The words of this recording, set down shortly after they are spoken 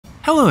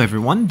Hello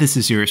everyone, this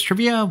is Serious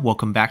Trivia.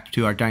 Welcome back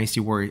to our Dynasty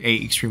Warrior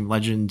 8 Extreme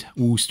Legend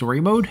Wu story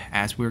mode,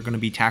 as we're going to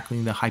be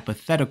tackling the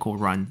hypothetical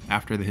run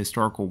after the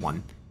historical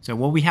one. So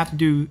what we have to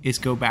do is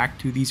go back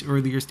to these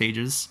earlier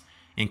stages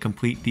and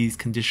complete these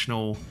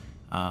conditional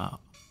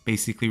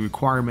basically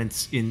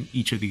requirements in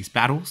each of these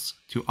battles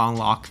to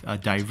unlock a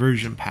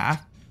diversion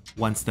path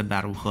once the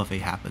battle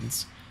Hefei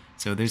happens.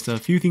 So there's a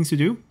few things to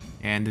do,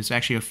 and there's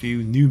actually a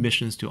few new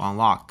missions to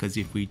unlock, because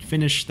if we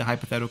finish the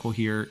hypothetical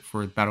here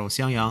for Battle of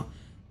Xiangyang,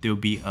 there will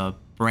be a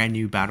brand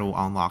new battle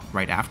unlocked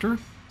right after.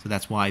 So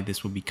that's why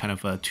this will be kind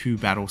of a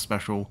 2-battle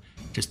special,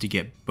 just to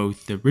get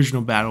both the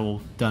original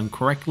battle done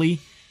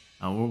correctly,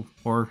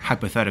 or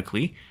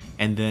hypothetically,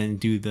 and then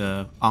do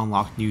the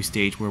unlocked new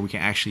stage where we can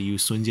actually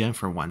use Sun Jian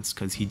for once,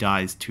 because he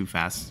dies too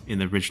fast in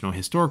the original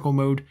historical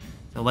mode.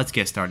 So let's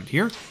get started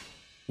here.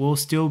 We'll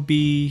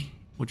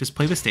just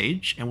play the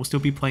stage, and we'll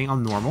still be playing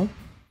on normal,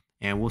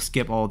 and we'll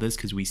skip all this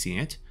because we've seen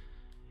it.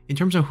 In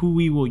terms of who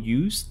we will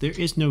use, there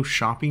is no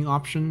shopping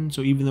option,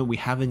 so even though we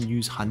haven't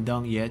used Han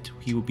Dang yet,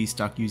 he will be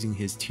stuck using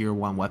his tier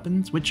 1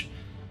 weapons, which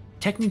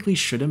technically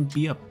shouldn't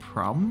be a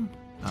problem.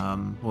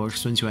 Or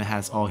Sun Quan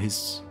has all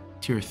his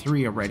tier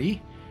 3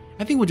 already.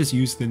 I think we'll just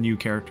use the new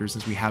characters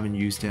since we haven't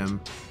used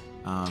him.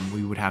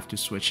 We would have to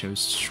switch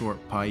his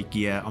short pike.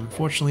 Yeah,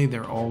 unfortunately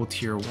they're all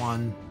tier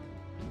 1.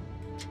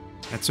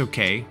 That's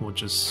okay, we'll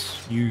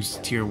just use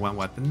tier 1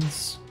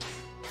 weapons,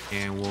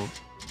 and we'll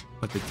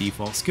put the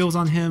default skills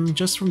on him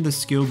just from the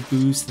skill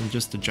boost and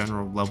just the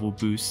general level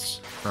boosts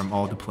from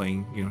all the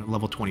playing,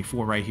 level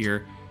 24 right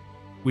here.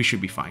 We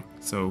should be fine.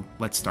 So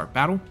let's start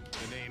battle.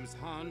 The name's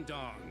Han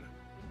Dang.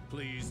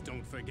 Please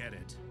don't forget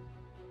it.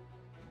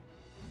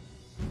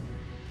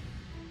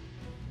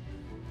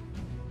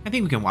 I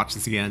think we can watch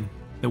this again.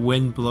 The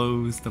wind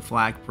blows, the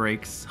flag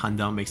breaks, Han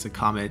Dang makes a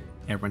comment,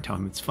 everyone tell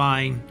him it's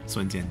fine,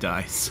 Sun Jian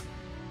dies.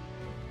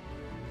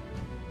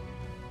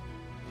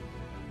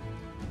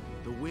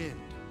 The wind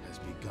has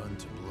begun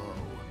to blow.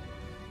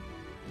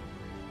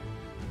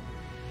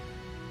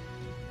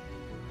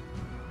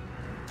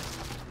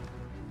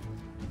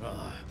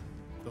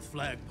 The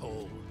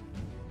flagpole.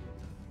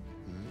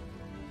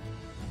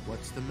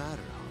 What's the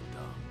matter, Han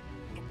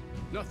Dang?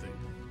 Nothing.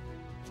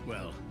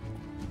 Well,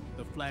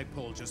 the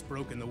flagpole just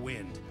broke in the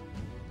wind.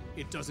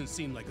 It doesn't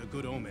seem like a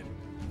good omen.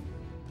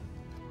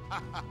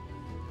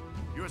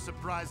 You're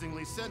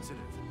surprisingly sensitive.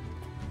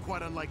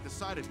 Quite unlike the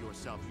side of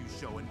yourself you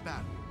show in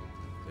battle.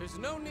 There's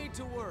no need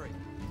to worry.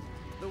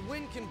 The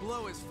wind can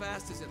blow as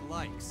fast as it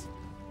likes.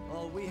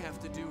 All we have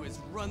to do is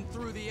run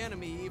through the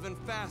enemy even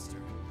faster.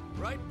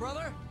 Right,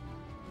 brother?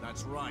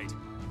 That's right.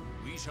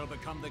 We shall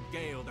become the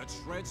gale that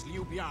shreds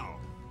Liu Biao.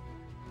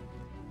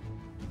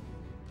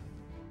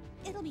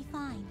 It'll be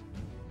fine.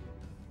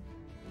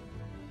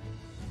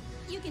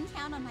 You can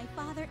count on my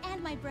father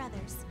and my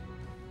brothers.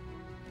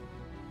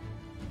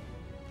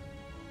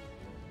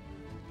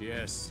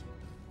 Yes.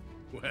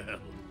 Well,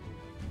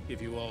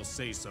 if you all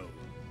say so.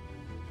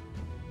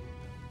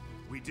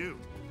 We do.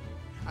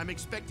 I'm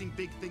expecting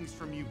big things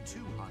from you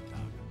too, Han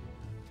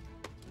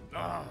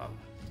Dang.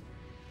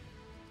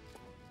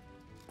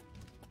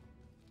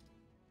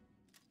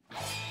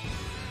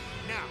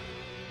 Now,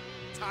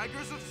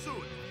 Tigers of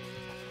Sun,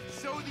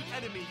 show the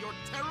enemy your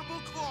terrible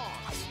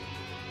claws.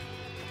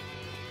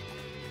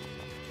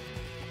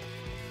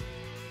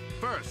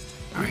 First,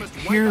 Alright,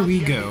 here we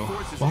go.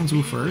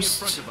 Huangzu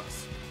first.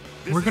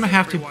 We're gonna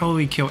have to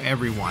probably kill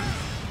everyone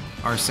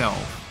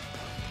ourselves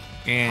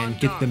and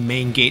get the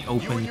main gate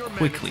open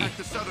quickly.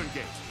 The southern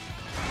gate.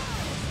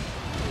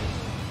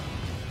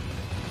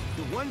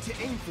 The one to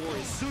aim for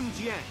is Sun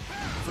Jian.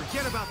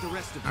 Forget about the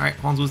rest of them. Alright,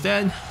 Huangzu's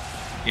dead.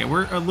 Yeah,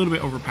 we're a little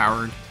bit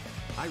overpowered.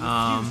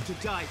 I refuse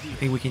to die here. I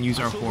think we can use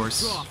our I shall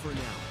horse withdraw for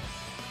now.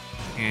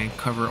 and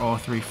cover all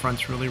 3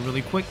 fronts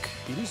really quick.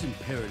 It is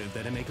imperative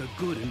that I make a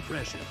good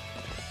impression.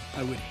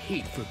 I would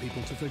hate for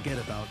people to forget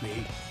about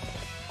me.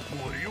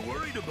 What are you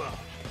worried about?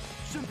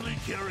 Simply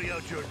carry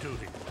out your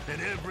duty, and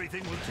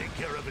everything will take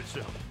care of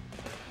itself.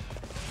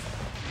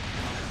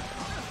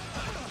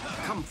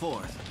 Come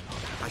forth.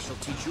 I shall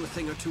teach you a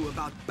thing or two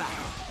about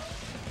battle.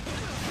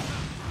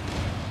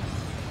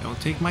 Don't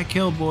take my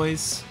kill,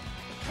 boys.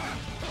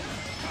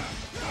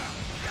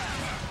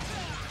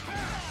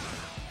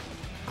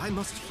 I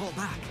must fall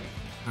back.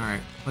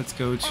 Alright, let's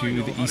go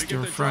to the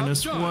eastern front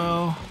as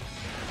well.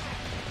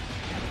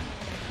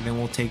 And then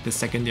we'll take the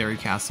secondary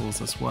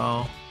castles as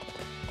well.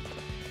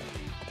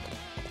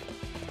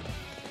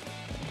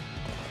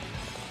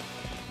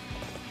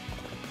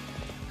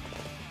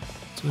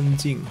 Sun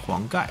Jing,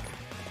 Huang Gai.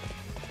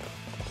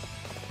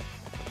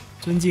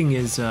 Sun Jing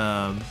is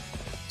Sun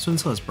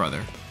Ce's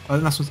brother.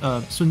 Not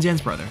Sun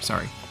Jian's brother,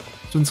 sorry.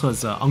 Sun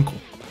Ce's uncle.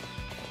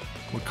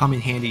 Would come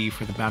in handy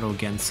for the battle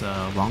against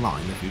Lang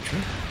Lang in the future.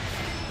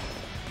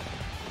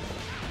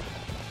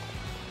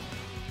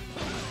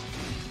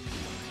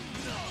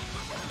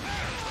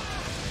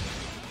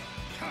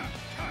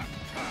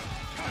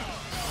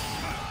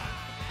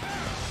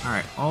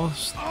 Alright, all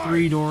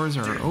 3 doors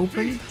are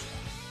open.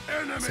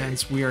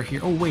 Since we are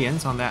here. Oh, Wei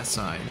Yan's on that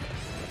side.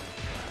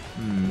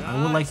 him.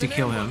 I would like to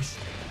kill him.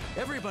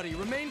 Everybody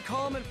remain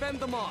calm and fend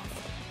them off.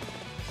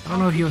 I don't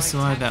know if he'll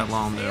survive that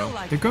long though.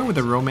 They're going with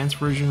the romance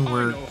version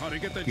where,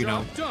 you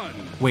know,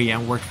 Wei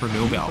Yang worked for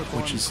Nobel,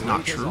 which is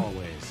not true.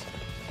 Always.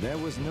 There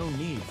was no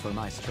need for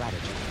my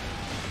strategy.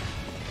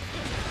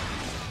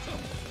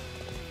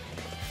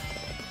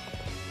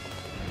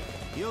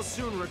 You'll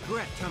soon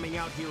regret coming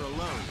out here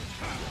alone.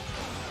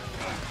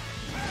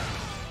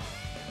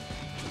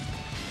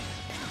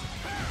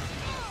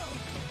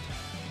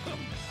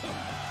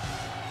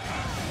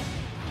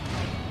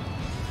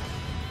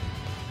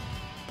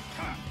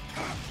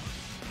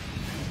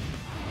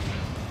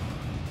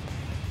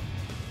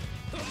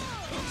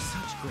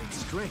 Such great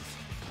strength.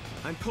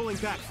 I'm pulling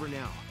back for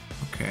now.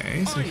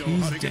 Okay, so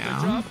he's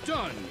down.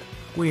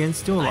 Wei Yan's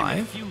still I alive.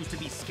 refuse to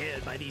be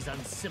scared by these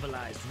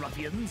uncivilized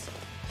ruffians.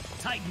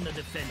 Tighten the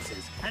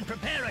defenses and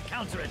prepare a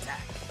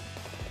counterattack.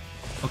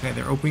 Okay,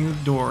 they're opening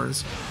the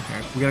doors.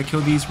 Okay, we gotta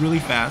kill these really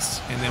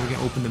fast, and then we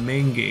can open the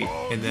main gate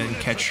and then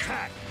catch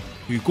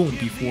Lu Gong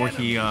before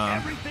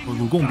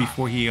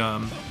he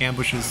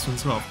ambushes Sun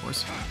Ce, of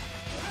course.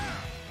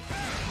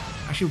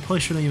 Actually, we probably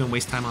shouldn't even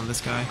waste time on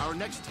this guy. Our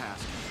next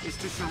task is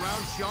to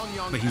surround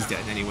Xiangyang. But he's Castle.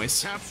 dead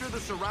anyways. Capture the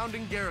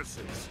surrounding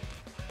garrisons.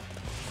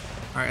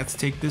 Alright, let's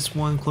take this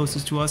one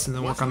closest to us and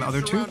then work on the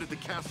other two. Once we've surrounded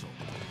the castle,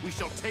 we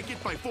shall take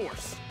it by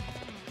force.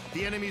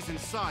 The enemies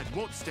inside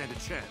won't stand a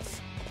chance.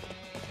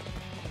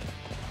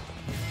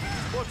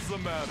 What's the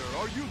matter?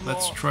 Are you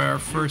Let's try our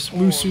first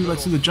Musu.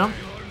 Let's do the jump.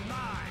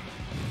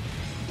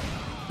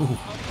 Ooh,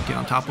 get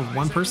on top of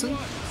one person.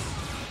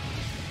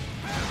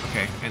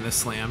 Okay, and the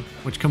slam,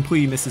 which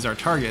completely misses our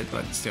target,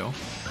 but still,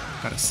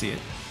 gotta see it.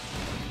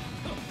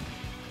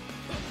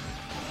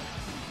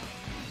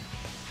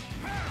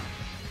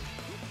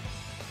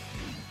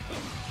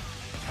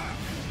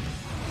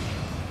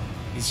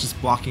 He's just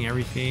blocking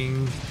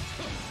everything.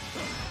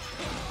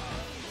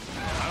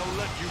 I'll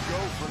let you go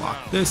for Block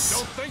now. this.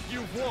 Don't think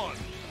you've won.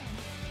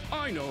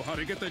 I know how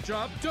to get the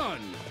job done.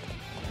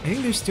 I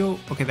think there's still...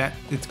 Okay, that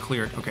it's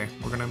cleared. Okay,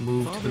 we're gonna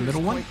move to the Father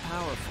middle is one. quite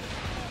powerful,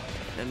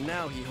 and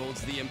now he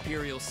holds the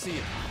Imperial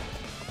Seal.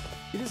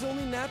 It is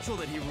only natural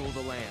that he rule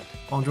the land.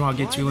 Bonjour, I'll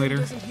get to you Why then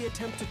later. doesn't he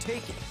attempt to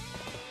take it?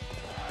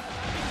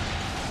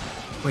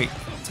 Wait,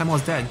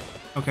 Samuel's dead.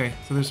 Okay,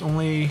 so there's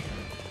only...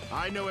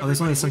 I know Oh,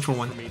 there's only the everybody central wishes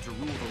one. for me to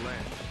rule the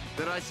land.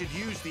 That I should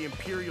use the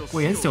Imperial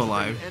Wait, Yan's Seal still to bring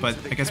alive, an end but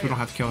to the I guess we don't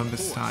have chaos to kill him by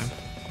this force. time.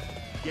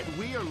 Yet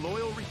we are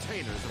loyal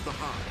retainers of the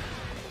Han.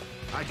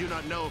 I do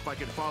not know if I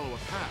could follow a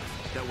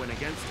path that went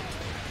against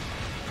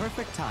it.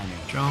 Perfect timing.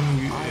 Zhang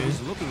I Yu was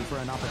is... looking for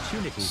an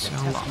opportunity to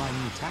Xiao test Lang. my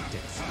new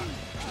tactics.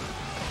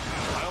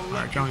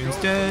 Alright, Zhang Yu's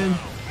dead.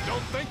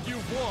 Don't think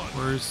you've won.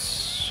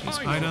 Where's his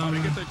I know how to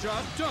item? get the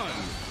job done.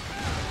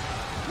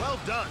 Well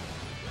done.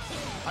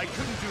 I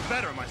couldn't do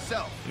better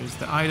myself. There's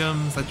the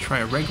items. Let's try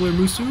a regular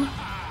Musu.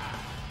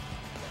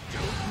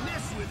 Don't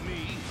mess with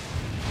me.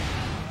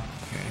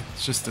 Okay,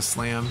 it's just a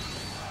slam.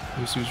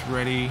 Musu's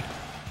ready.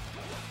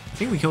 I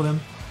think we killed him.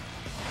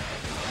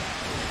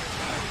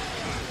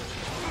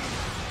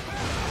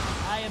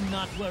 I am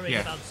not worried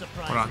Yeah. about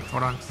surprises.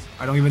 Hold on.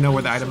 I don't even know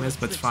where the item is,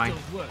 but it's fine.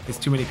 It's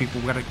too many people.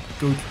 We gotta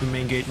go to the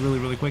main gate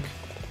really quick.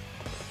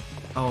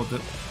 Oh,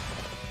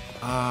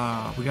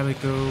 we gotta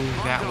go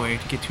that way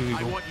to get to I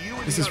Eagle. want you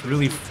and This the is others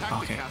really to attack the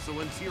okay.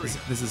 castle interior.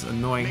 This is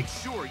annoying. Make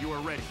sure you are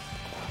ready.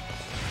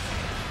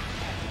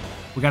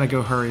 We gotta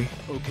go. Hurry.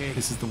 Okay.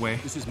 This is the way.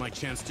 This is my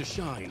chance to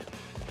shine.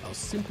 I'll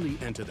simply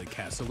enter the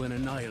castle and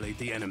annihilate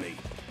the enemy.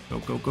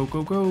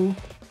 Go.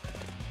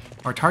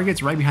 Our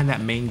target's right behind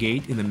that main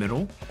gate in the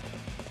middle,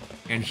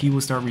 and he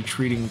will start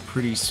retreating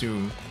pretty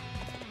soon.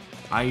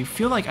 I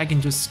feel like I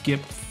can just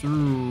skip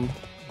through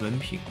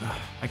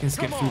I can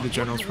skip through the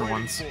generals for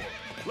once.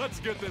 Let's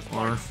get this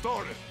Or- fight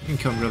started. You can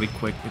kill him really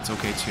quick. It's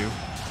okay too.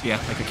 Yeah,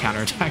 like a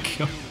counterattack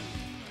kill.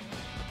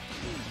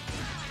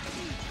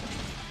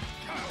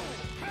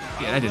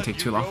 Yeah, that didn't take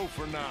too long. Go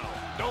for now.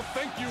 Don't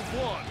think you've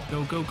won.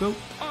 Go.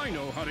 I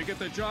know how to get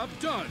the job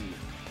done.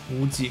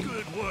 Wu Jing,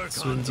 Good work,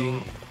 Sun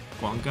Jing,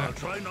 Guang I'll Gai.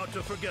 try not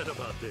to forget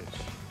about this.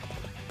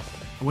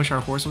 I wish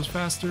our horse was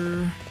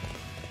faster.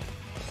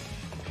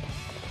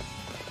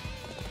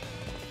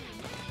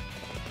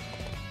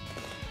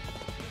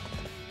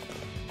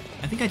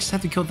 I think I just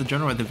have to kill the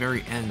general at the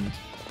very end.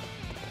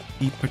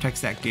 He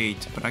protects that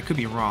gate, but I could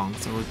be wrong,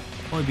 so it would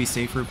probably be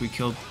safer if we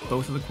killed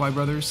both of the Kwai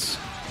brothers.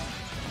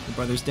 The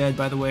brother's dead,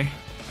 by the way.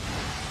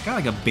 Got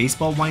like a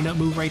baseball wind-up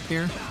move right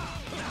there.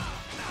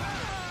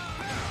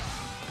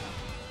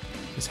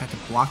 Just had to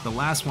block the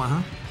last one,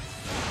 huh?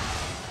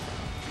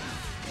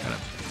 Got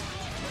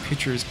a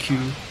pitcher's cue.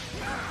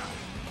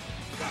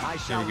 I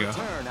shall we go.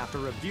 return after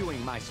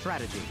reviewing my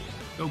strategy.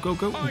 Go.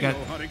 We I got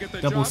know how to get the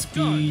double job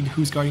speed. done.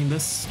 Who's guarding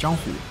this? Zhang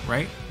Hu,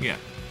 right? Yeah.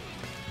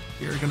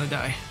 You're gonna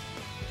die.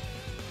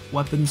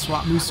 Weapon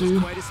swap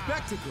Musu. Quite a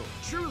spectacle.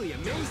 Truly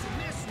amazing.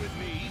 Mess with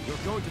me. You're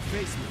going to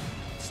face me.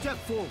 Step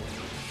forward.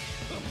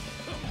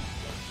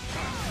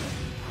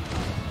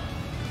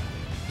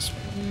 Just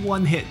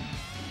one hit.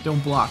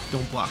 Don't block.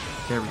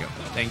 There we go.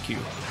 Thank you.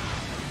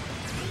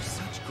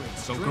 Such great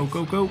Go, strength.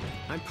 go, go, go.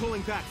 I'm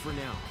pulling back for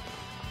now.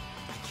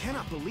 I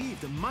cannot believe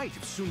the might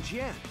of Sun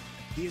Jian.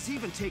 He has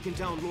even taken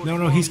down Lord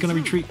No, he's gonna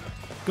Huangzu. retreat.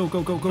 Go,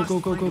 go, go, go, Must go,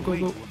 go, find go, a go, way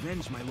go. to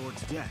avenge my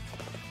lord's death.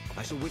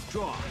 I shall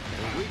withdraw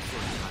and wait for a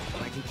time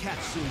when I can catch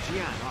Sun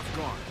Jian off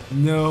guard.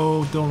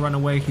 No, don't run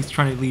away. He's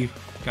trying to leave.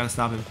 Gotta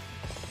stop him.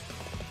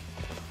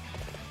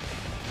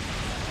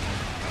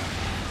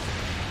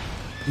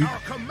 Our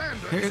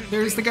commander is in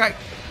There's the danger. guy.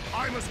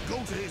 I must go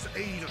to his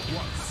aid at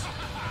once.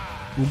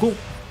 We'll go.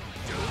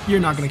 You're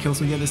not gonna kill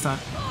Sun Jian this time.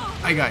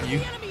 I got you.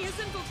 The enemy has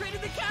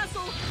infiltrated the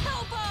castle.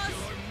 Help us!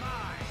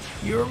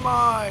 You're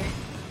mine.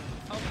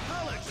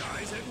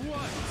 Apologize at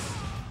once.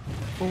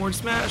 Forward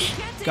smash.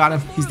 Can't take Got him.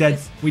 much He's more dead. of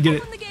this. We did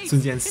Open the it. gates. Sun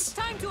It's Jian's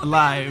time to abandon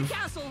alive. the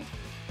castle.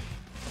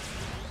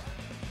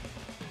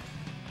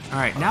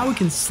 Alright, now we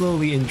can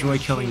slowly enjoy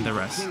killing the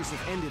rest. Things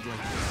have ended like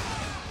this.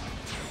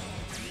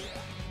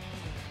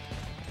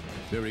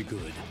 Very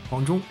good.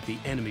 Huangzhong. The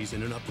enemy's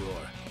in an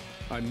uproar.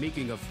 I'm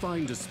making a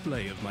fine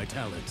display of my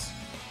talents.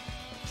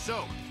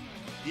 So,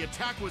 the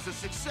attack was a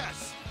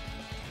success.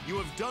 You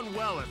have done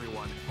well,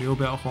 everyone. Liu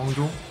Biao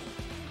Huangzhong.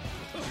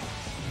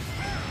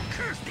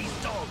 Curse these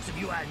dogs of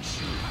Yuan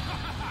Shu.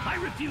 I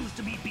refuse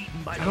to be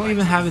beaten by I don't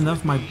even have enough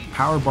of my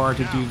power bar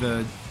to do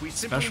the We simply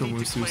special need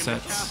to Musu claim the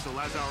sets. castle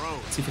as our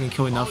own. See if I can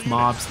kill enough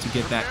mobs to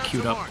get that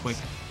queued up quick.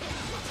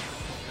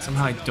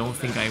 Somehow I don't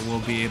think I will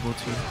be able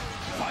to.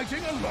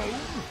 Fighting alone?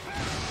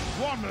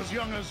 One as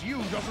young as you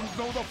doesn't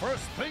know the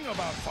first thing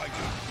about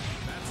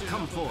fighting.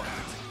 Come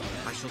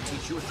forth. I shall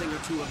teach you a thing or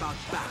two about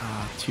battle.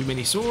 Too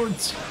many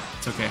swords.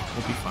 It's okay,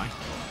 we'll be fine.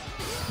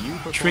 You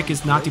performed Trick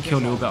is not to great kill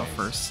as Liu Biao always.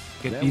 first.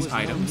 Get There these was no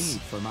items.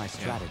 need for my Yeah,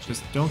 strategy.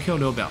 just don't kill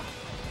Liu Biao.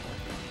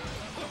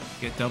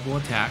 Get double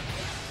attack.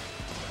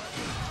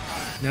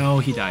 No,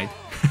 he died.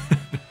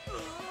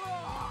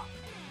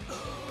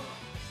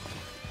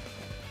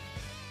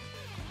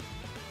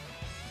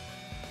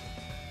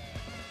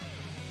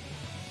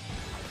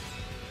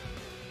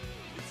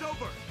 It's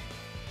over.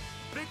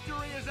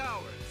 Victory is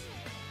ours.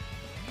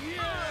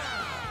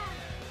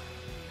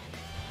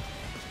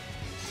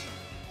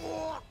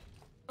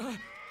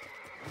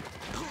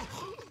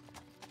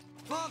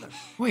 Father!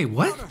 Wait,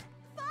 what?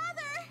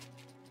 Father!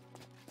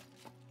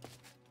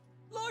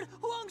 Lord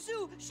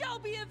Huangzu shall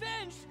be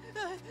avenged.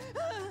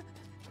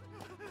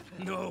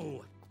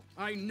 No,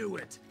 I knew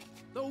it.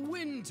 The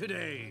win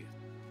today.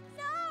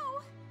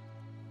 No!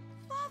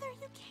 Father,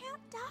 you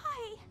can't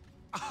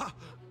die.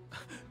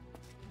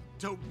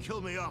 Don't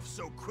kill me off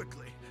so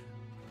quickly.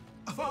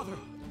 Father!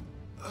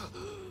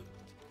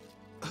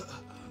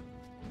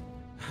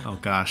 Oh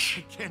gosh.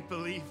 I can't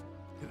believe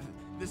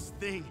this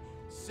thing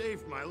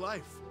saved my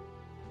life.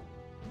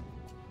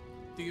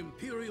 The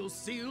Imperial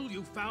Seal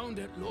you found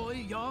at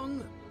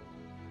Luoyang?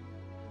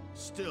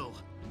 Still,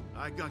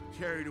 I got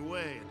carried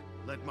away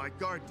and let my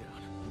guard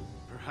down.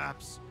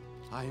 Perhaps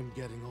I am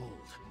getting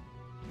old.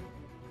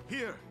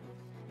 Here.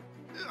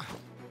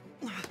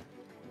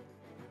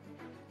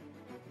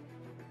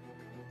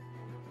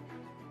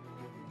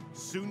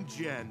 Sun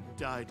Jian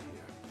died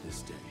here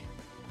this day.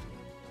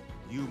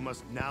 You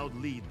must now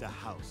lead the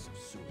House of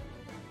Sun.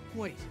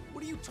 Wait,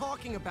 what are you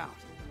talking about?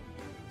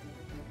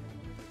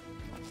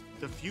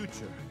 The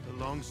future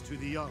belongs to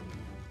the young.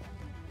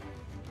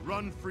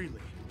 Run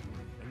freely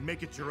and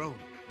make it your own.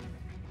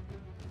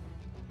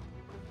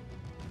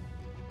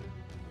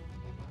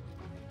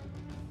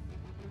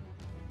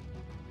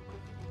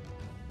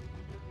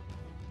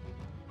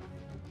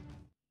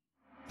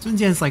 Sun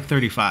Jian's like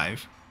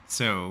 35,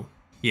 so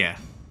yeah,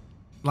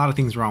 a lot of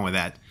things wrong with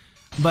that.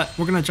 But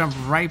we're gonna jump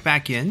right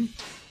back in,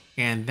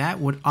 and that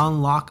would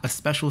unlock a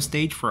special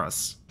stage for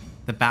us,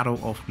 the Battle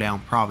of Liang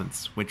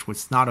Province, which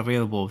was not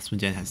available if Sun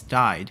Jian has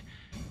died,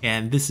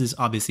 and this is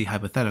obviously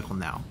hypothetical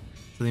now.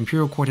 So the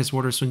Imperial Court has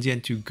ordered Sun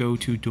Jian to go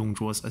to Dong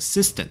Zhuo's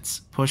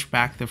assistance, push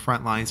back the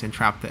front lines and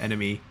trap the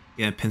enemy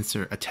in a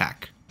pincer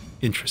attack.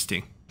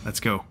 Interesting. Let's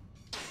go.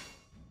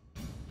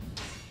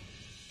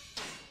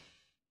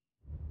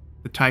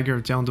 The Tiger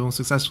of Jiangdong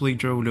successfully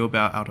drove Liu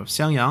Biao out of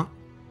Xiangyang.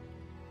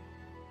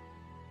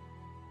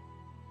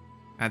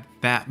 At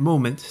that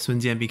moment,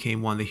 Sun Jian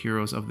became one of the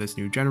heroes of this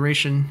new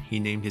generation. He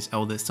named his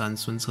eldest son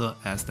Sun Ce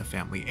as the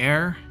family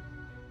heir.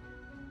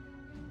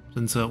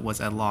 Sun Ce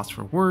was at loss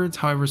for words,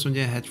 however Sun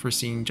Jian had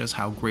foreseen just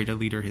how great a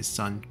leader his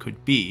son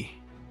could be.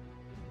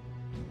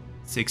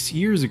 6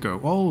 years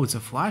ago, oh, it's a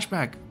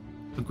flashback.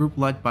 A group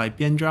led by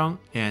Bian Zhang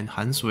and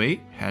Han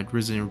Sui had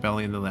risen in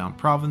rebellion in the Liang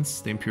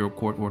province. The Imperial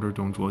Court ordered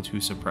Dong Zhuo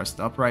to suppress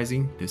the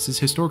uprising. This is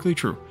historically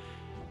true.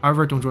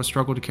 However, Dong Zhuo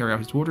struggled to carry out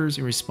his orders.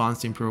 In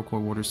response, the Imperial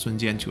Court ordered Sun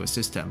Jian to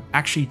assist him.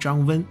 Actually,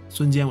 Zhang Wen,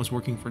 Sun Jian was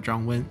working for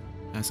Zhang Wen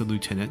as a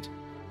lieutenant.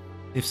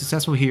 If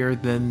successful here,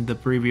 then the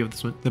bravery of the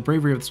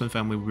Sun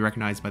family will be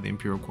recognized by the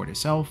Imperial Court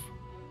itself.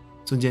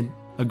 Sun Jian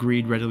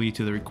agreed readily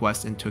to the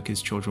request and took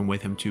his children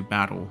with him to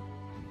battle.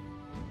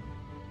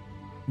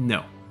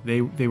 No,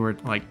 they were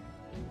like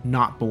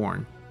not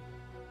born,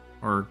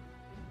 or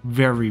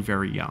very,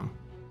 very young.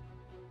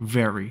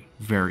 Very,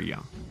 very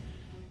young.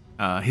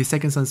 His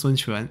second son Sun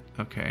Quan,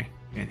 okay,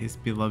 and his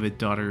beloved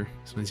daughter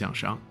Sun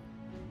Xiangshang.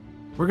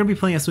 We're gonna be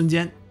playing as Sun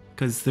Jian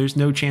because there's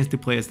no chance to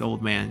play as the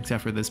old man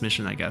except for this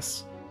mission, I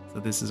guess. So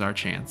this is our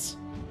chance.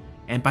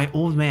 And by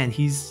old man,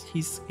 he's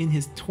in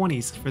his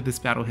 20s for this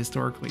battle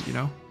historically, you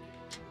know?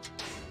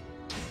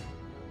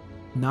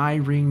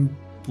 9-ring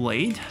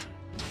blade.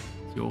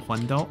 九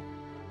环刀.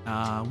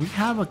 We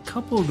have a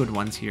couple of good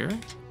ones here.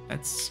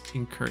 Let's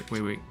incur.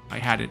 Wait. I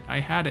had it.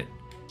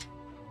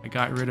 I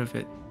got rid of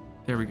it.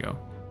 There we go.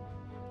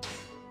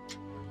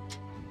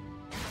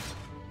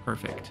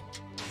 Perfect.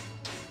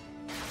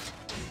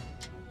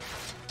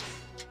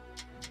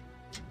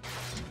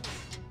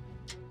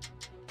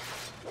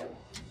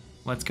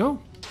 Let's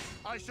go.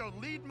 I shall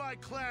lead my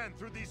clan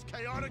through these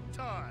chaotic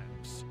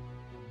times.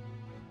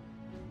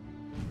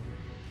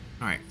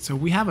 Alright, so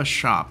we have a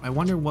shop. I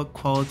wonder what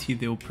quality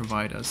they'll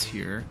provide us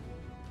here.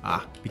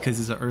 Because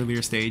it's an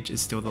earlier stage,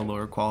 it's still the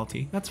lower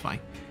quality. That's fine.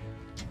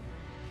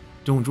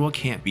 Dongzhuo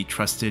can't be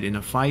trusted in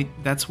a fight.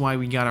 That's why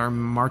we got our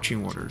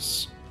marching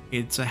orders.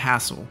 It's a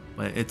hassle,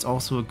 but it's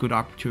also a good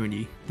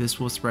opportunity.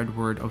 This will spread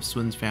word of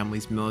Sun's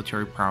family's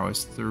military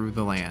prowess through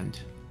the land.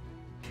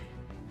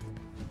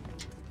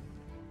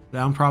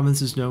 Liang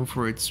province is known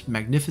for its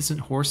magnificent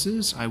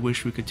horses. I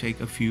wish we could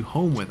take a few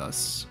home with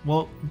us.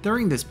 Well,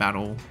 during this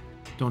battle,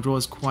 Dongzhuo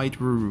is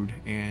quite rude,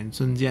 and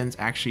Sun Jian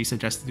actually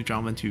suggested to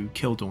Zhang Wen to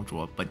kill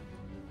Dongzhuo, but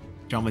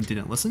Zhang Wen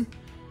didn't listen.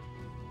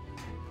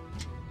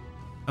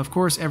 Of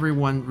course,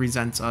 everyone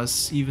resents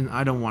us, even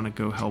I don't want to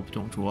go help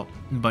Dongzhuo,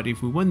 but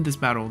if we win this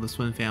battle, the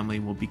Sun family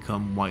will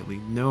become widely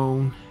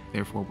known,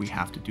 therefore we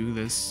have to do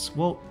this.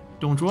 Well,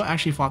 Dongzhuo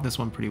actually fought this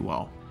one pretty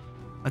well.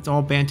 Let's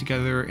all band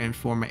together and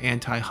form an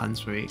anti-Han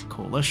Sui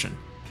coalition.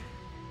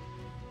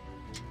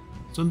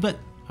 Sun Ben.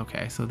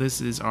 Okay, so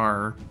this is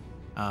our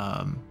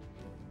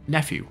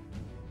nephew.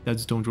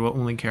 Does Dongzhuo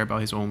only care about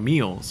his own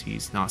meals?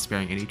 He's not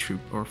sparing any troop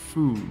or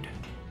food.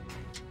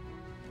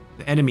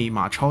 The enemy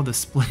Ma Chao, the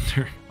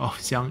splinter of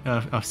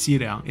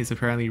Xiliang, is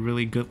apparently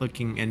really good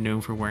looking and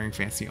known for wearing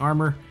fancy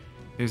armor.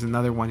 There's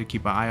another one to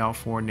keep an eye out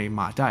for named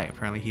Ma Dai.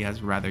 Apparently he has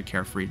a rather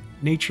carefree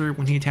nature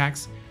when he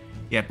attacks.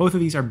 Yeah, both of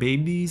these are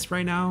babies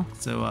right now,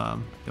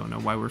 so don't know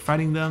why we're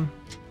fighting them.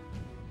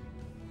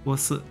 Well,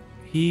 so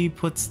he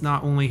puts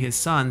not only his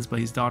sons, but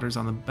his daughters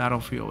on the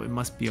battlefield. It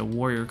must be a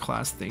warrior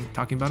class thing,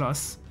 talking about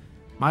us.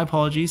 My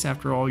apologies,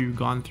 after all you've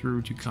gone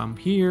through to come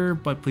here,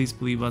 but please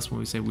believe us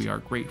when we say we are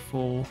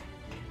grateful.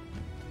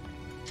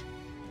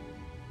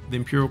 The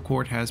Imperial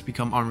Court has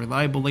become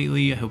unreliable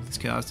lately. I hope this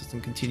chaos doesn't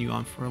continue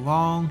on for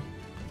long.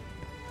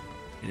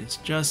 It is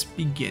just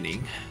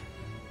beginning.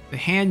 The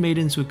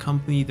handmaidens who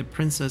accompany the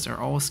princess are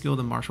all skilled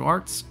in martial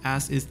arts,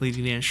 as is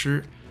Lady Liang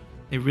Shi.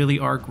 They really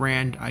are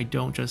grand. I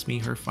don't just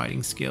mean her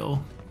fighting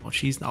skill. Well,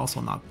 she's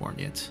also not born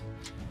yet.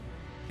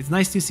 It's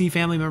nice to see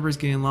family members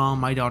getting along.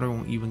 My daughter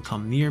won't even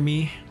come near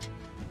me.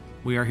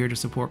 We are here to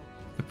support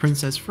the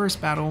princess'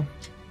 first battle.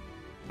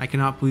 I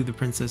cannot believe the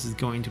princess is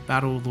going to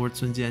battle. Lord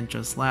Sun Jian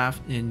just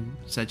laughed and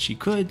said she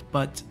could,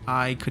 but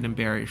I couldn't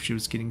bear it if she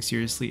was getting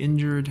seriously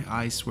injured.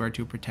 I swear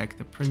to protect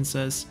the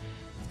princess.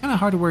 Kind of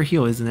hard to wear a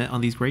heel, isn't it,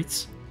 on these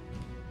greats?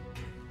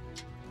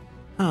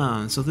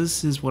 So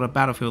this is what a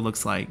battlefield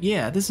looks like.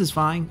 Yeah, this is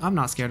fine. I'm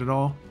not scared at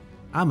all.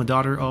 I'm a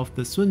daughter of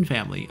the Sun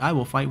family. I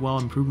will fight well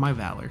and prove my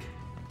valor.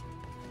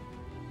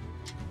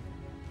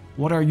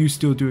 What are you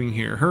still doing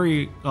here?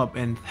 Hurry up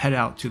and head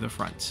out to the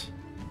front.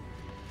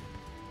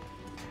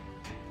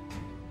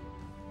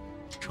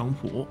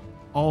 Chengpu.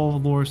 All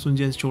of Lord Sun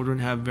Jian's children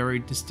have very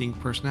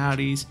distinct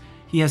personalities.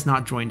 He has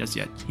not joined us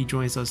yet. He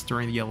joins us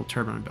during the Yellow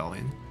Turban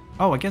Rebellion.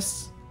 Oh, I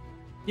guess...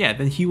 yeah,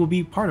 then he will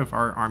be part of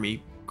our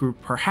army group,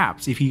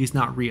 perhaps, if he is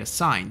not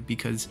reassigned,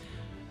 because,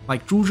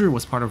 like, Zhu Zhi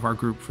was part of our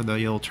group for the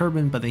Yellow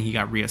Turban, but then he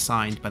got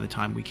reassigned by the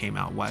time we came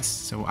out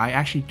west, so I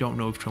actually don't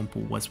know if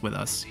Chengpu was with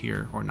us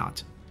here or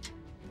not.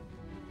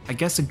 I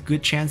guess a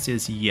good chance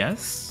is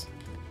yes?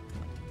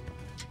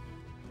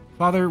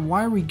 Father,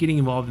 why are we getting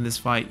involved in this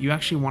fight? You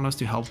actually want us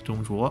to help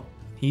Dongzhuo?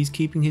 He's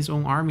keeping his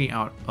own army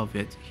out of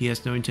it. He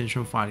has no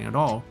intention of fighting at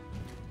all.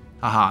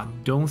 Haha,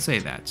 don't say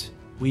that.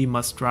 We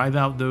must drive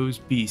out those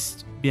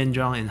beasts,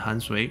 Bianzhang and Han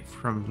Sui,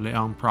 from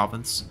Liang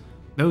province.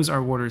 Those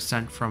are orders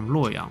sent from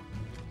Luoyang.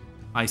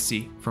 I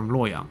see, from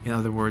Luoyang. In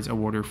other words, a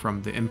order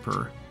from the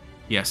Emperor.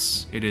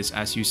 Yes, it is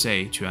as you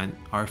say, Tuan.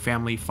 Our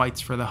family fights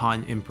for the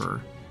Han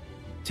Emperor.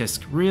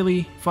 Tisk,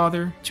 really,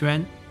 Father?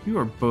 Tuan, you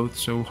are both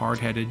so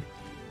hard-headed.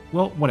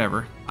 Well,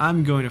 whatever.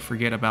 I'm going to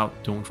forget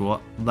about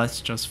Dongzhuo.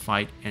 Let's just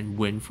fight and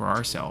win for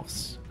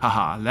ourselves.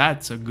 Haha,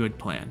 that's a good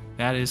plan.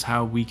 That is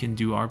how we can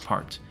do our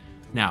part.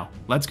 Now,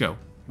 let's go.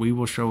 We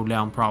will show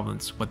Liang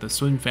province what the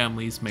Sun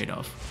family is made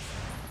of.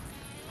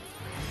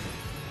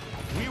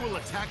 We will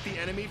attack the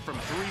enemy from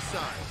 3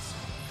 sides.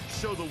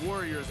 Show the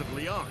warriors of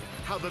Liang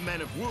how the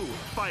men of Wu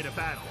fight a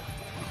battle.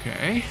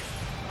 Okay.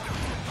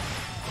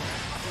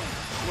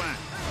 Guan,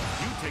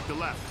 you take the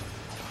left.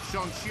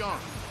 Shangxiang,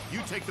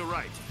 you take the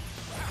right.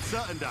 Se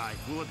and I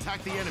will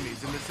attack the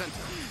enemies in the center.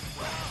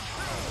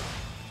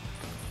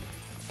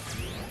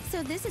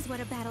 So this is what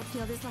a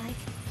battlefield is like.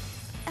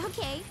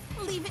 Okay,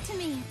 leave it to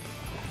me.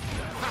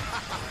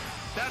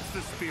 That's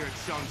the spirit,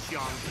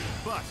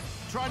 Shangxiang. But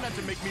Try not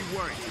to make me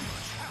worry too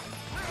much.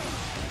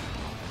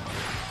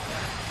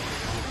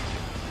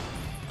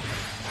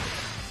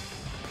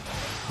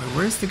 Wait,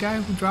 where's the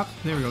guy who dropped?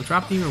 There we go.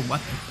 Drop me your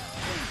weapon.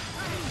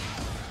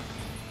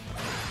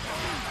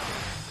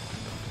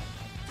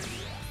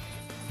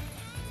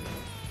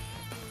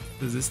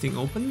 Does this thing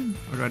open?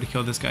 Or do I have to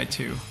kill this guy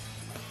too?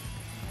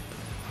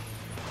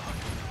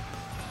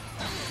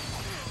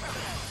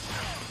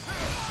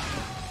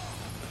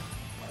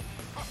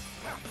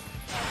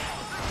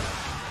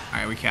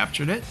 Alright, we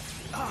captured it.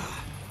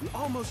 Ah, we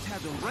almost had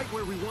them right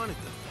where we wanted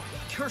them.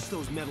 Curse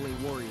those meddling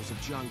warriors of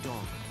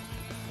Jiangdong.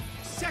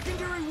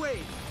 Secondary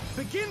wave!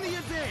 Begin the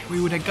advance!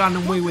 We would have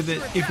gotten away with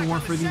it if it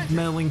weren't for these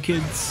meddling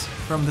kids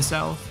from the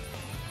south.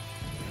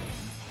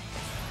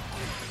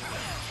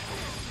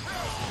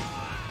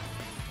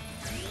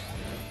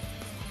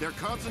 They're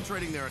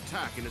concentrating their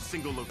attack in a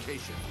single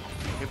location.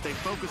 If they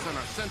focus on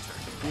our center,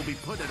 we'll be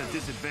put at a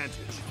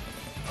disadvantage.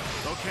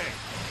 Okay.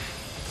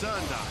 Sun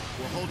and I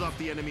will hold off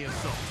the enemy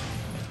assault.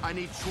 I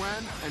need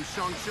Chuan and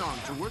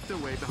Shangshang to work their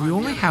way behind. We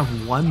only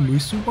have one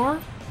Musu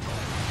bar?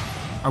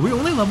 Are we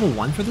only level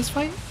 1 for this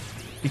fight?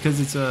 Because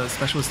it's a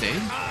specialist aid?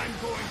 I'm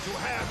going to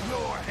have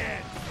your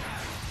head.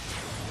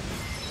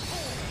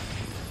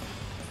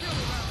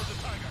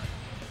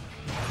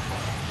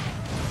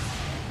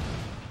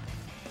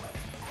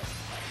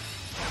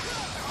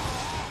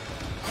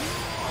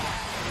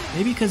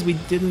 Maybe because we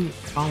didn't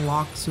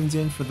unlock Sun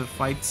Jian for the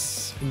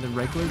fights in the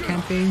regular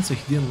campaign, so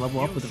he didn't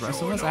level up with the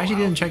rest of us. I actually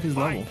didn't check his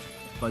level,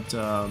 but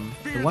the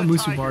one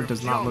Musu bar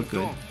does not look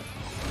good.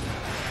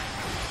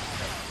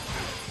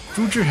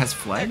 Zhuzhi has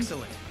fled?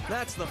 Excellent.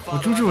 That's the Well,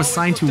 Zhuzhi was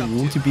signed to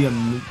Wu to be a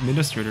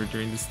administrator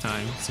during this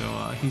time, so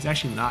he's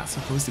actually not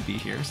supposed to be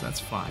here, so that's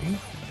fine.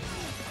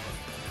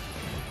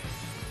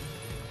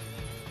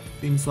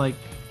 Seems like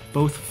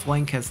both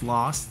flank has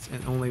lost,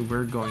 and only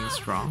we're going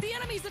strong. The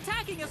enemy's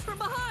attacking us from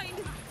behind!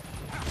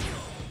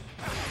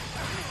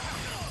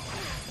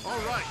 All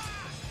right.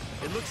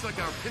 It looks like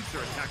our pincer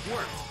attack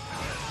worked.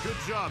 Good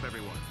job,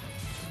 everyone.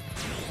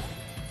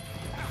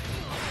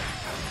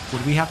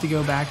 Would we have to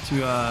go back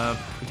to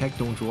protect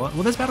Dongzhuo?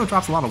 Well, this battle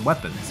drops a lot of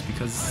weapons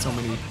because so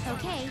many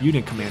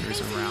unit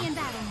commanders are around.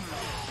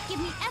 Give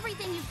me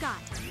everything you've got.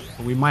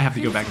 But we might have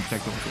to go back and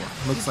protect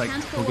Dongzhuo. Looks like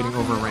we're getting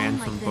overran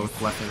from both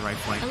left and right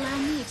flank. Allow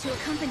me to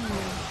accompany you.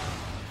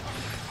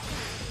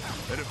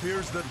 It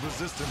appears that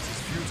resistance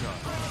is futile.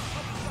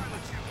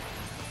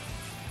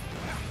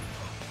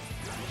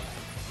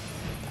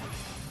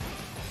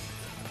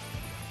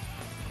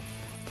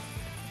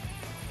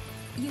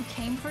 You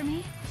came for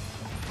me?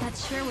 That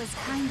sure was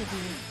kind of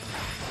you.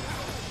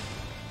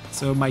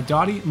 So my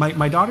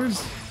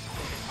daughter's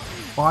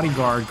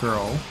bodyguard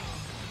girl,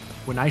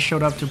 when I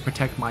showed up to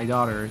protect my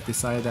daughter,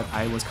 decided that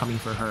I was coming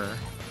for her.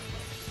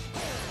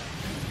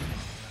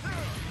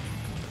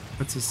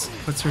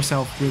 Puts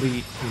herself really,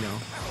 you know,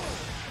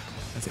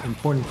 as an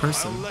important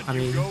person. I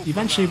mean,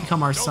 eventually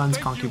become our son's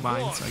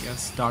concubine, so I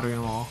guess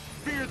daughter-in-law.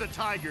 Fear the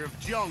tiger of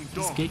Jiangdong.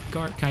 This gate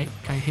guard, can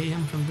I hit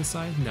him from this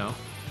side? No.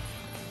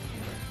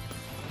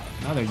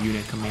 Another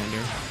unit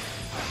commander.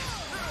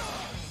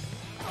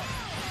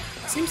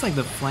 Seems like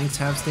the flanks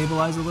have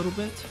stabilized a little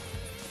bit.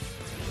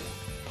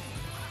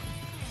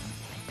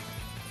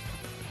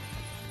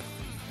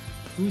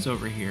 Who's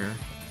over here?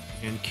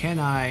 And can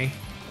I...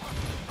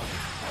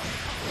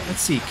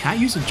 Let's see, can I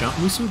use a jump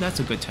Musu?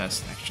 That's a good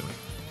test, actually.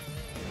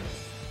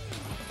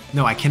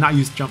 No, I cannot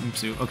use jump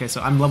Musu. Okay,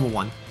 so I'm level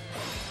 1.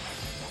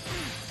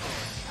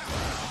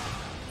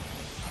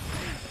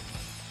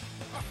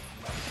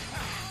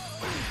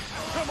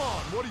 Come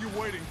on, what are you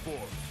waiting for?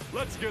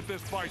 Let's get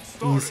this fight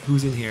started.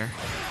 Who's in here?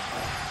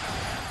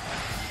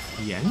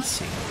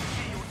 Yanxing.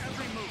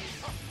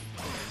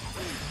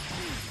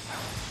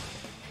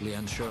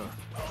 Liang,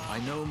 I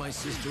know my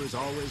sister is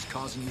always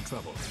causing you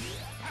trouble.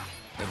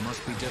 It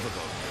must be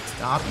difficult.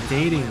 Stop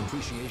dating.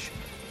 Appreciation.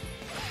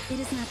 It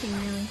is nothing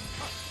really.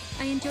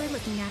 I enjoy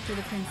looking after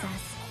the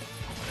princess.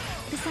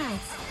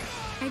 Besides,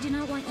 I do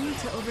not want you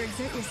to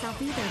overexert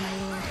yourself either, my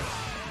lord.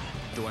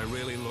 Do I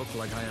really look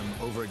like I am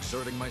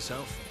overexerting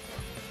myself?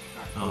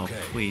 Oh,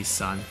 okay. Please,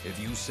 son. If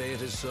you say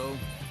it is so,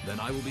 then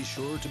I will be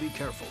sure to be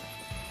careful.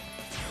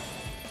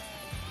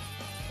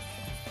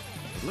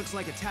 It looks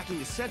like attacking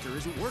the center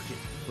isn't working.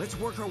 Let's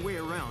work our way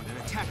around and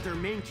attack their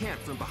main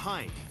camp from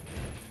behind.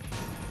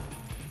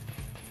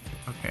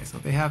 Okay, so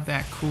they have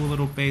that cool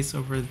little base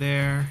over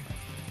there.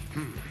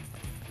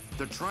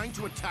 They're trying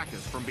to attack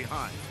us from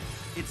behind.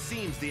 It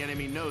seems the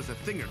enemy knows a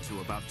thing or two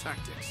about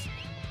tactics.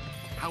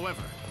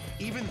 However,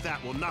 even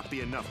that will not be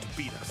enough to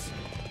beat us.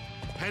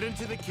 Head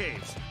into the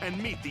caves and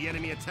meet the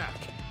enemy attack.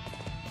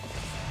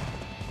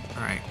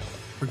 Alright,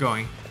 we're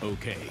going.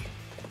 Okay.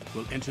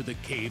 We'll enter the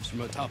caves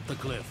from atop the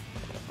cliff.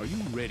 Are you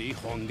ready,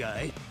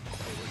 Hongai?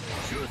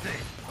 Sure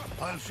thing.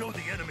 I'll show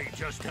the enemy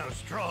just how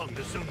strong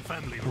the Sun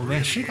family Well, really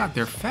man, she got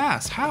there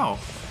fast. How?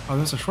 Oh,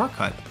 there's a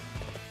shortcut.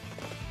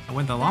 I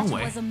went the long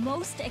way. That was a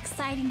most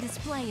exciting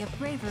display of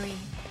bravery.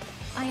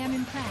 I am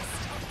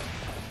impressed.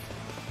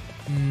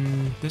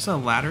 There's a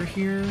ladder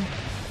here.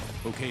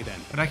 Okay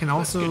then. But I can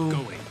also... Let's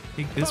get going.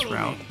 take this Follow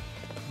route. me.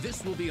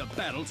 This will be a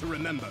battle to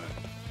remember.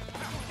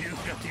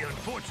 You've got the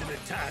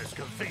unfortunate task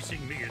of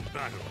facing me in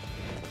battle.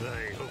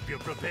 I hope you're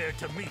prepared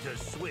to meet a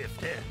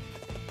swift end.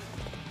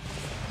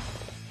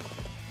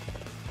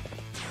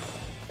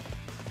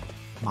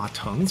 Ma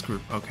Teng's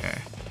group, okay.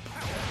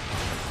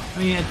 I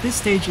mean, at this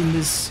stage in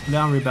this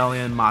Liang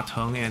Rebellion, Ma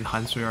Teng and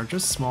Han Sui are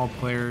just small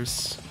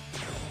players.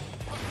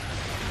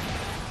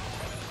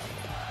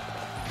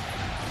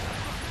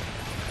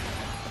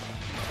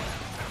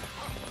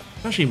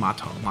 Especially Ma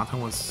Teng. Ma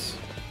Teng was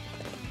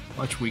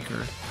much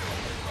weaker.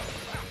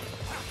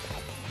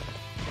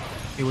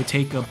 It would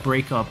take a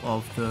breakup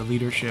of the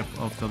leadership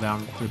of the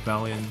Liang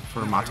Rebellion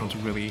for Ma Teng to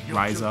really Your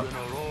rise up.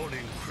 children are all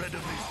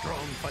incredibly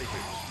strong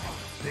fighters.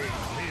 They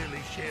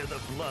clearly share the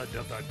blood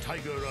of the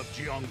Tiger of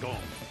Jiangdong.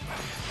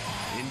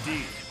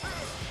 Indeed.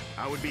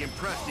 I would be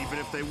impressed even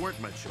if they weren't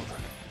my children.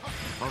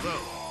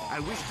 Although, I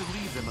wish to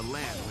leave them a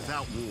land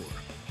without war.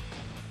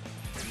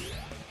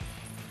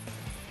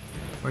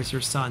 Where's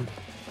your son?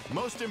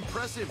 Most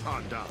impressive,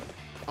 Han Dan.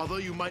 Although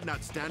you might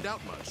not stand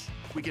out much,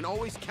 we can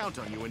always count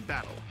on you in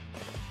battle.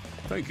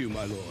 Thank you,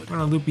 my lord. We're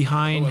gonna loop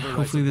behind. However, I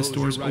Hopefully this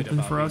suppose door's you're right open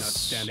about for me us.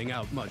 Not standing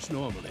out much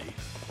normally.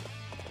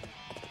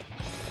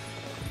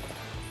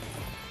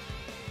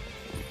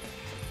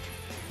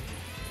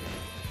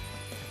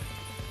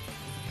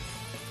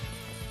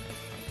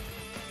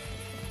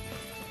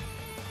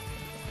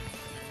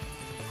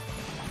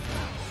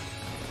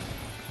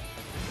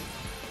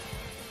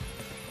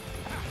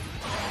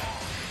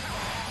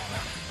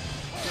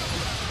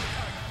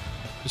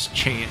 Just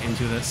chain it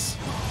into this.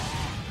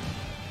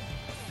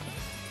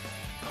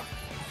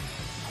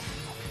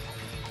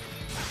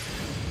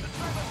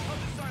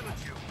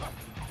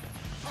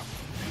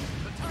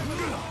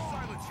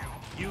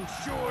 You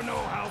sure know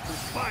how to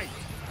fight.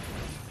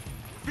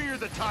 Fear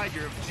the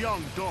Tiger of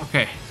Jiangdong.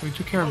 Okay, so we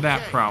took care of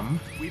that Okay, problem.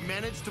 We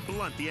managed to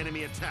blunt the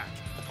enemy attack.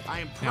 I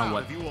am Now proud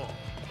what? of you all.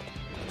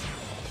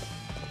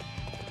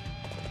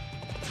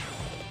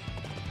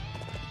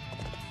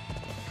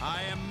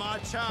 I am Ma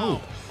Chao.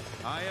 Oh.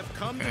 I have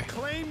come Okay. to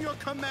claim your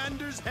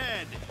commander's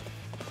head.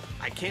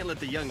 I can't let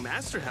the young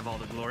master have all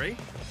the glory.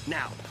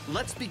 Now,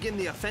 let's begin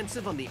the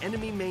offensive on the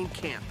enemy main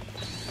camp.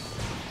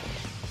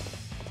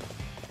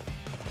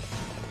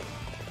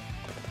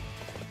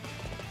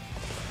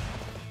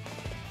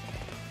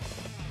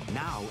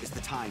 Now is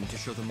the time to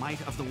show the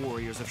might of the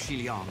warriors of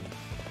Xiliang.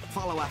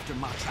 Follow after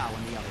Ma Chao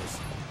and the others.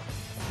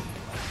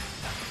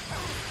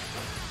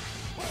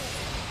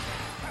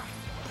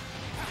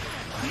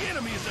 The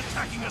enemy is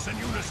attacking us in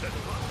unison.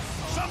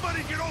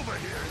 Somebody get over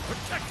here and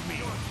protect me.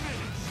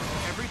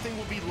 Everything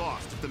will be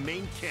lost if the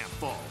main camp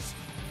falls.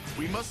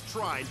 We must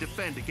try and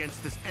defend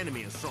against this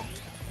enemy assault.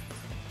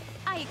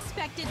 I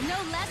expected no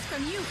less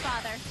from you,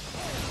 Father.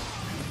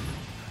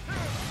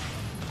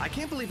 I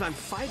can't believe I'm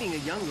fighting a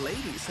young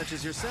lady such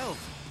as yourself.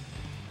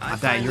 I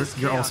Not that find you're this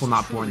also chaos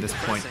not born truly this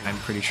point, depressing. I'm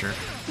pretty sure.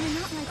 You're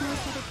not like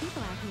most other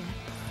people out here.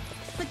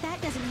 But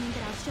that doesn't mean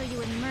that I'll show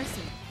you any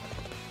mercy.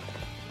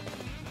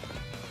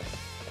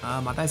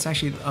 That's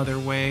actually the other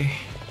way.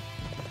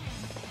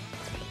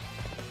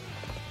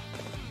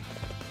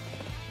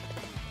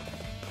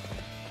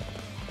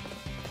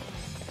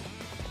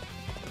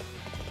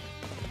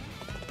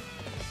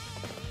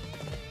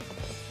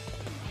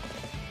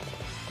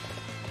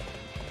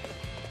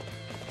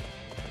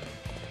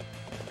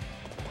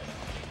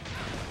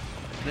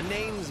 The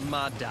name's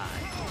Ma Dai.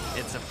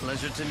 It's a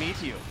pleasure to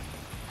meet you.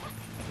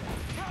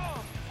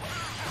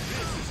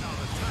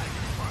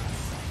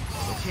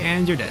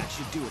 And you're dead. That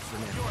should do it for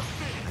now.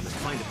 I must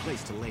find a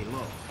place to lay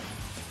low.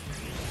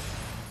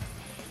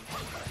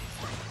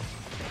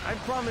 I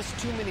promised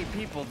too many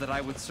people that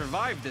I would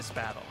survive this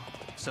battle.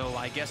 So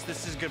I guess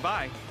this is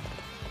goodbye.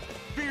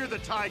 Fear the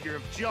Tiger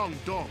of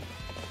Jiangdong.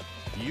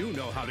 You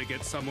know how to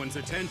get someone's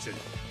attention.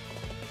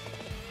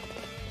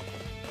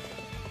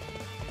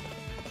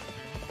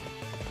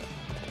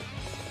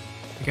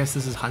 I guess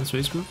this is Han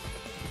Sui's group?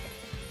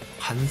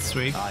 Han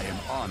Sui? I am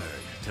honored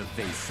to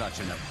face such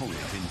an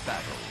opponent in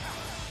battle.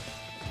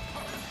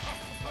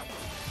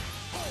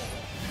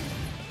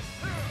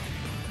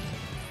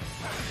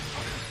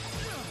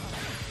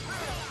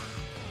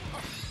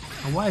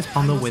 And why is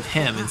Pondo with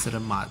him instead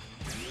of Ma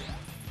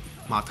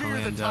Teng Fear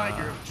the and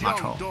Tiger of Ma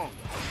Chao? Jiangdong.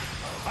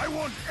 I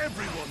want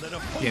everyone that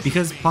opposes Yeah,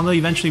 because me Pondo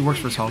eventually works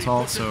for Cao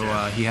Cao, put to so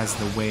death. he has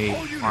the Wei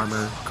All units,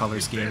 armor, color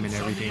scheme, and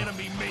defense on the everything.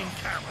 enemy main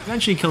camp.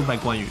 Eventually killed by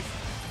Guan Yu.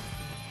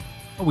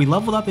 Oh, we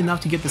leveled up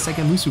enough to get the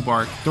second Musu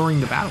bar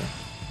during the battle.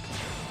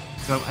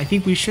 So I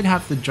think we should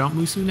have the jump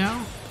Musu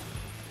now.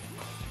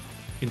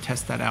 We can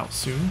test that out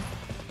soon.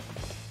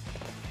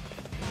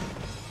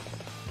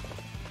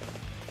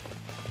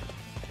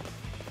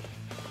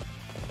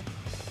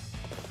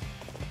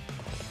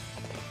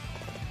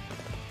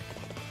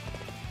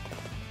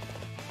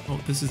 Oh,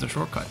 this is a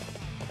shortcut.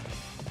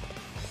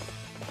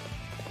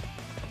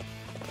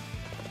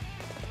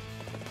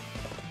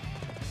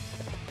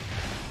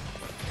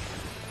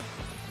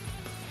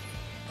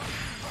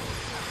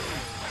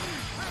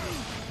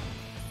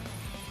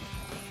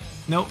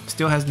 Nope,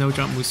 still has no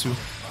jump Musu.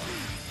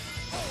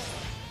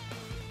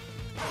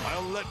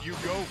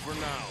 for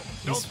now.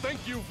 His Don't think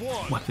you've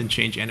won. weapon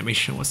change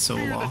animation was so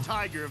Fear long. the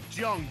tiger of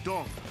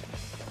Jiangdong.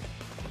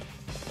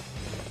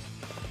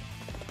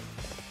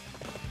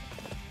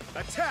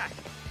 Attack!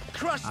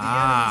 Crush the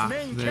Ah,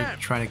 enemy's main they're camp!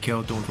 trying to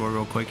kill Dongzhuo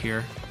real quick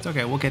here. It's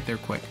okay, we'll get there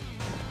quick.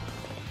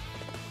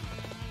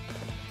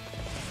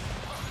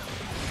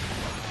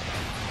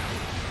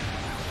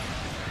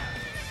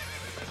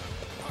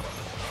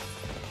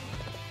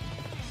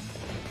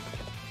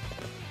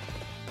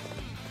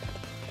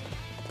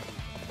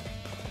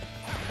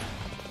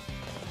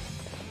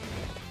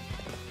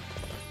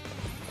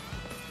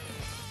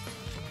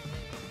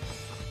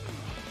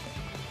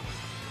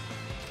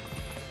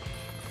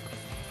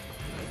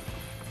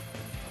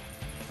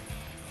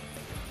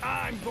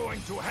 I'm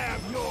going to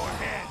have your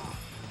head.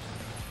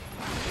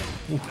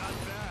 Ooh,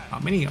 how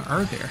many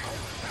are there?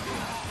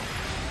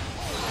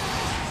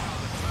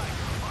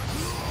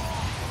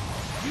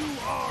 You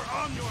are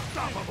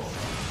unstoppable.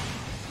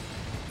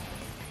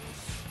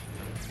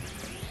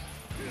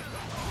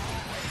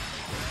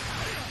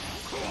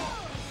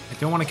 I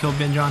don't want to kill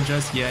Binjan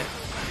just yet.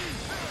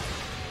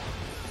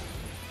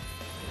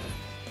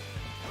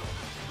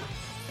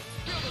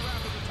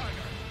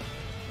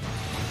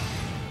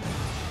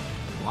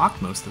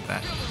 Block most of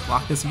that.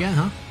 Block this again,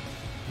 huh?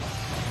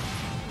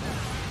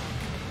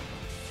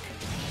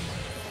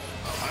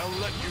 I'll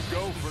let you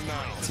go for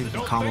now. Let's see if we can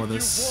Don't combo think you've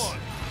this. won.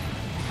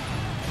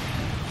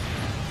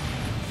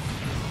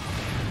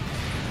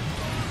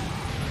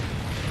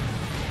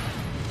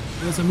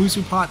 There's a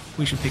Musu pot.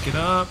 We should pick it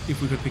up.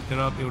 If we could pick it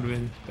up, it would have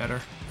been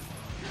better.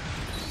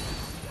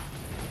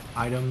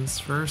 Items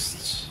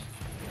first.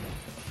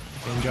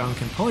 Binjan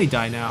can probably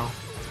die now.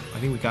 I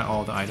think we got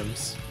all the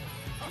items.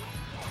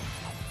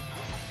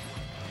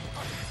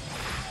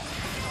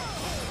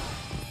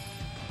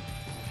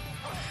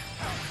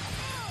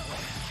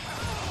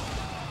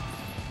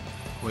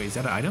 Wait, is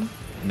that an item?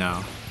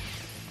 No.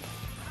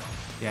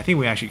 Yeah, I think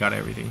we actually got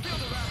everything.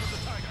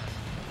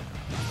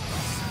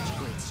 Such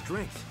great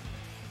strength.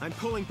 I'm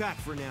pulling back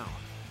for now.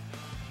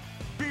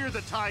 Fear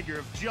the tiger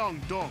of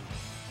Jiangdong.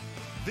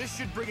 This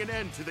should bring an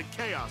end to the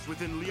chaos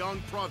within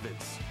Liang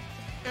province.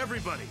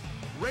 Everybody,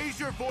 raise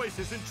your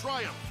voices in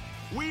triumph.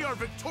 We are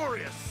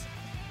victorious.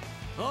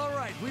 All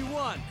right, we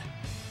won.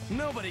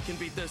 Nobody can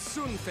beat the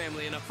Sun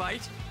family in a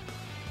fight.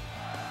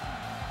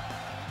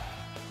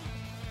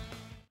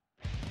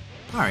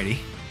 Alrighty.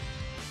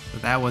 So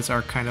that was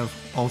our kind of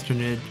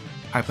alternate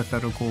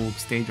hypothetical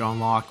stage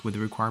unlock with the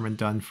requirement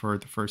done for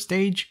the first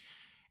stage.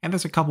 And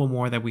there's a couple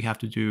more that we have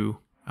to do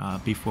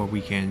before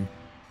we can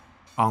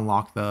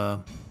unlock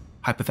the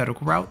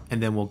hypothetical route.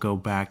 And then we'll go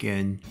back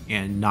in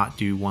and not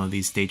do one of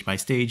these stage by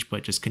stage,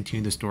 but just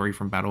continue the story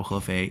from Battle of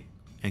Hefei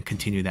and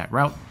continue that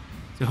route.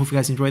 So I hope you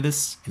guys enjoyed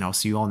this, and I'll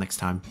see you all next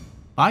time.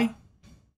 Bye!